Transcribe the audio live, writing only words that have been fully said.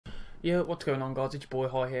Yeah, what's going on guys, it's your boy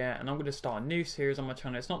Hiqh here, and I'm going to start a new series on my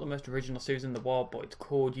channel. It's not the most original series in the world, but it's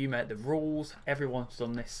called You Make the Rules. Everyone's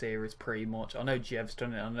done this series pretty much. I know Jev's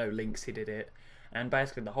done it, I know Linksy did it. And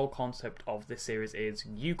basically the whole concept of this series is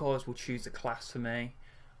you guys will choose a class for me.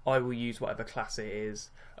 I will use whatever class it is.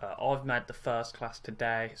 I've made the first class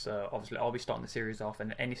today, so obviously I'll be starting the series off,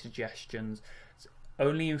 and any suggestions,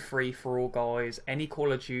 only in free-for-all guys, any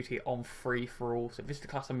Call of Duty on free-for-all. So this is the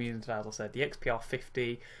class I'm using today, as I said, the XPR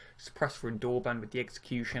 50, suppressed for door band with the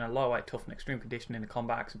execution, a low weight tough and extreme conditioning, the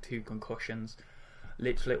combat axe and 2 concussions.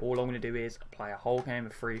 Literally all I'm going to do is play a whole game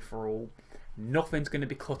of free-for-all. Nothing's going to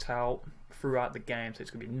be cut out throughout the game, so it's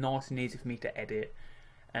going to be nice and easy for me to edit.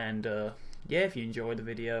 And yeah, if you enjoyed the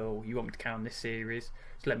video or you want me to carry on this series,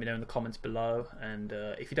 just let me know in the comments below. And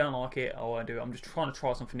if you don't like it, I won't do it. I'm just trying to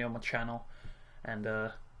try something new on my channel. And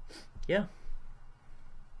yeah,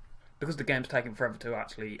 because the game's taking forever to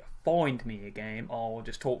actually find me a game, I'll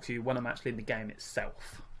just talk to you when I'm actually in the game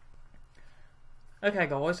itself. Okay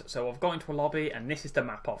guys, so I've got into a lobby and this is the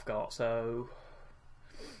map I've got. So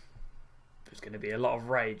there's going to be a lot of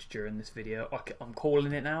rage during this video. I'm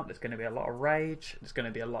calling it now. There's going to be a lot of rage, there's going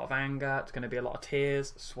to be a lot of anger, there's going to be a lot of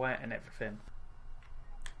tears, sweat and everything.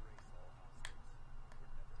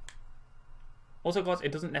 Also guys,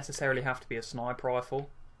 it doesn't necessarily have to be a sniper rifle.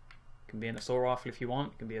 It can be an assault rifle if you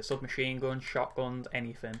want. It can be a submachine gun, shotguns,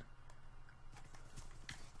 anything.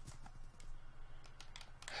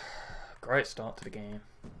 Great start to the game.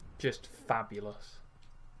 Just fabulous.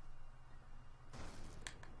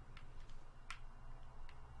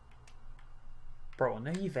 Bro, I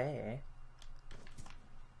know you're there.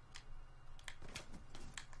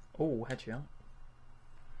 Oh, headshot.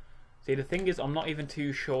 See, the thing is, I'm not even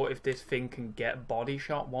too sure if this thing can get body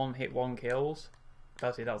shot, 1 hit, 1 kills.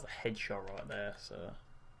 Actually, that was a headshot right there, so.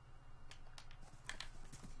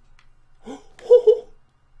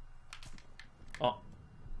 Oh.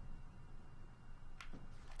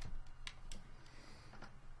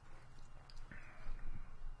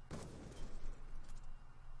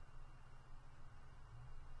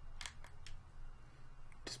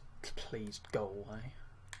 Just please go away.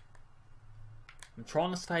 I'm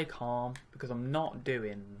trying to stay calm because I'm not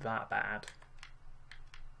doing that bad.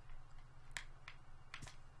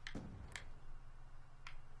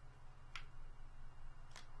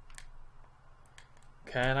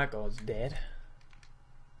 Okay, that guy's dead.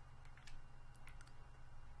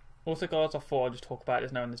 Also guys, I thought I'd just talk about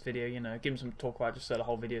this now in this video, you know, give them something to talk about just so the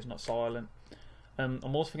whole video is not silent. I'm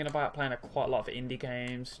also thinking about playing quite a lot of indie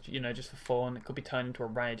games, you know, just for fun. It could be turned into a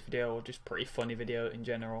rage video or just pretty funny video in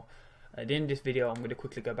general. At the end of this video, I'm going to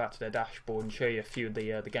quickly go back to the dashboard and show you a few of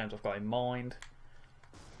the games I've got in mind.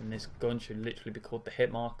 And this gun should literally be called the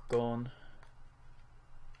Hiqh gun.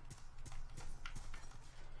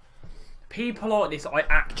 People like this I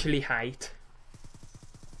actually hate.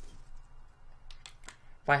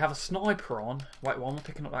 If I have a sniper on... Wait, why am I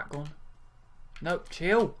picking up that gun? No,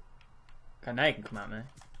 chill. Okay, now you can come at me.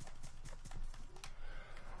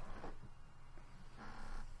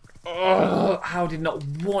 Oh, how did not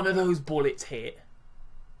one of those bullets hit?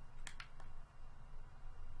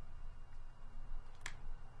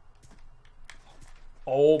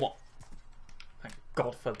 Oh my... Thank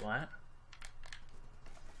God for that.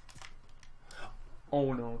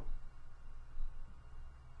 Oh no.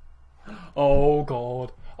 Oh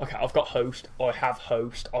God. Okay, I've got host. I have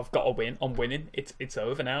host. I've got to win. I'm winning. It's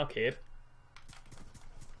over now, kid.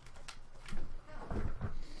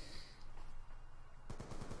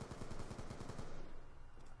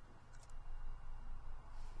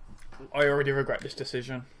 I already regret this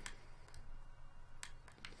decision.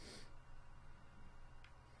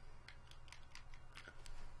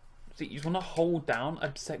 See, you just want to hold down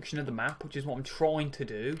a section of the map, which is what I'm trying to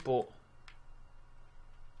do, but...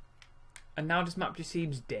 And now this map just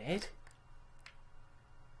seems dead.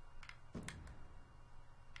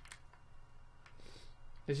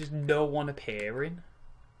 There's just no one appearing.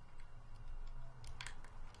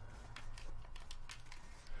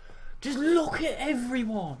 Just look at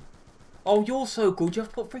everyone! Oh, you're so good. You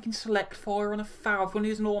have to put freaking select fire on a Falcon.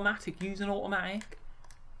 Use an automatic. Use an automatic.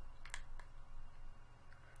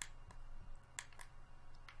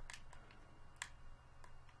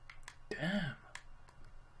 Damn.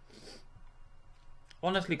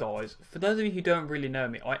 Honestly, guys, for those of you who don't really know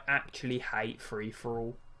me, I actually hate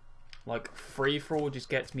free-for-all. Like, free-for-all just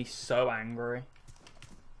gets me so angry.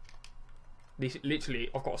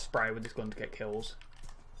 Literally, I've got to spray with this gun to get kills.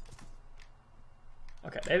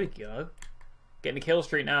 Okay, there we go. Getting the kill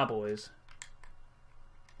streak now, boys.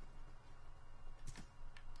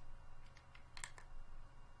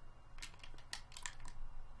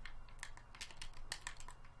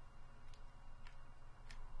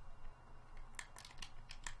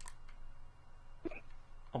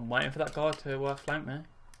 I'm waiting for that guy to flank me.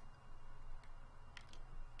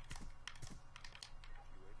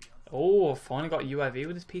 Oh, finally got a UAV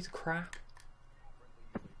with this piece of crap.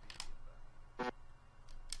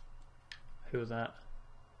 Who was that?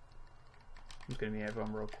 I'm just going to meet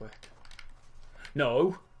everyone real quick.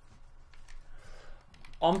 No.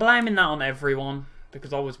 I'm blaming that on everyone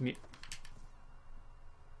because I was mute.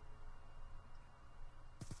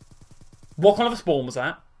 What kind of a spawn was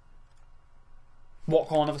that? What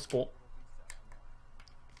kind of a spawn?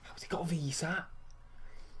 How's he got a VSAT?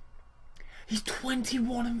 He's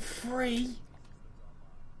 21 and 3.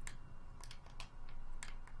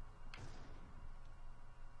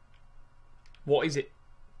 What is it?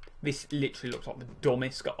 This literally looks like the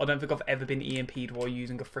dumbest. I don't think I've ever been EMP'd while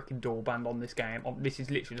using a freaking door band on this game. This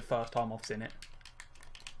is literally the first time I've seen it.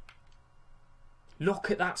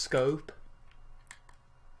 Look at that scope.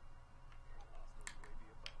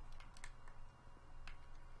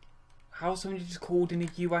 How has somebody just called in a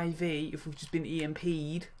UAV if we've just been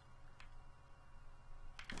EMP'd?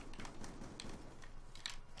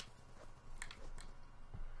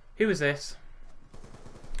 Who is this?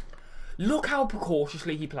 Look how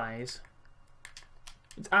precautiously he plays.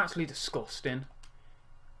 It's actually disgusting.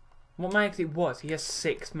 What makes it worse, he has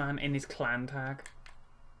 6 man in his clan tag.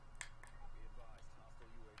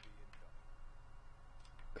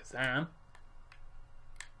 Kazam.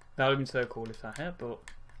 That would have been so cool if that had, but...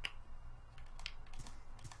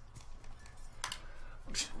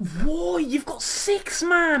 Whoa, you've got 6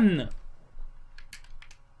 man!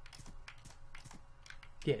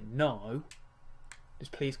 Yeah, no.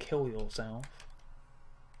 Just please kill yourself.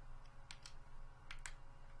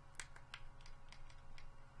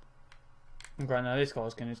 Right now, this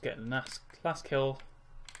guy's going to just get the last kill.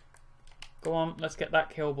 Go on, let's get that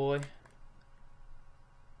kill, boy.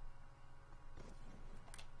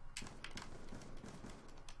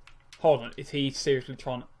 Hold on, is he seriously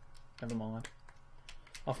trying to... Never mind.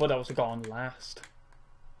 I thought that was the guy on last.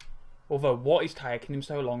 Although, what is taking him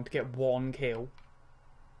so long to get 1 kill?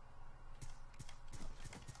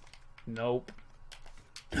 Nope.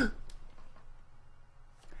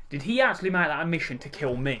 Did he actually make that a mission to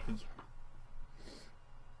kill me?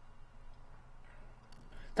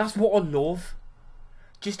 That's what I love.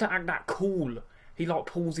 Just to act that cool. He like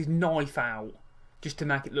pulls his knife out just to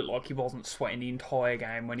make it look like he wasn't sweating the entire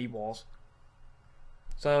game when he was.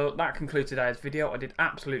 So that concludes today's video. I did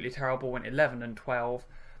absolutely terrible, went 11 and 12.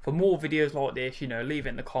 For more videos like this, you know, leave it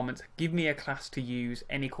in the comments. Give me a class to use,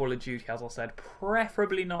 any Call of Duty, as I said.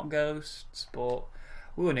 Preferably not Ghosts, but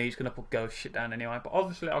we all know he's going to put Ghost shit down anyway. But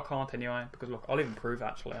obviously I can't anyway, because look, I'll even prove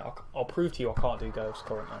actually. I'll prove to you I can't do Ghosts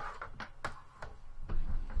currently.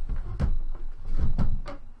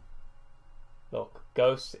 Look,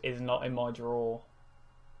 Ghosts is not in my drawer.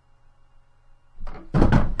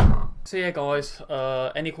 So yeah guys,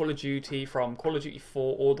 any Call of Duty from Call of Duty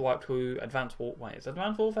 4 all the way up to Advanced Warfare. Wait, is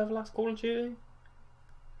Advanced Warfare the last Call of Duty?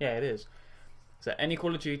 Yeah, it is. So any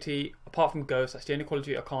Call of Duty, apart from Ghost, that's the only Call of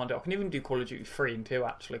Duty I can't do. I can even do Call of Duty 3 and 2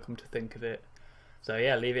 actually, come to think of it. So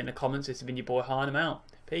yeah, leave it in the comments. This has been your boy Hiqh, and I'm out.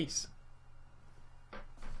 Peace.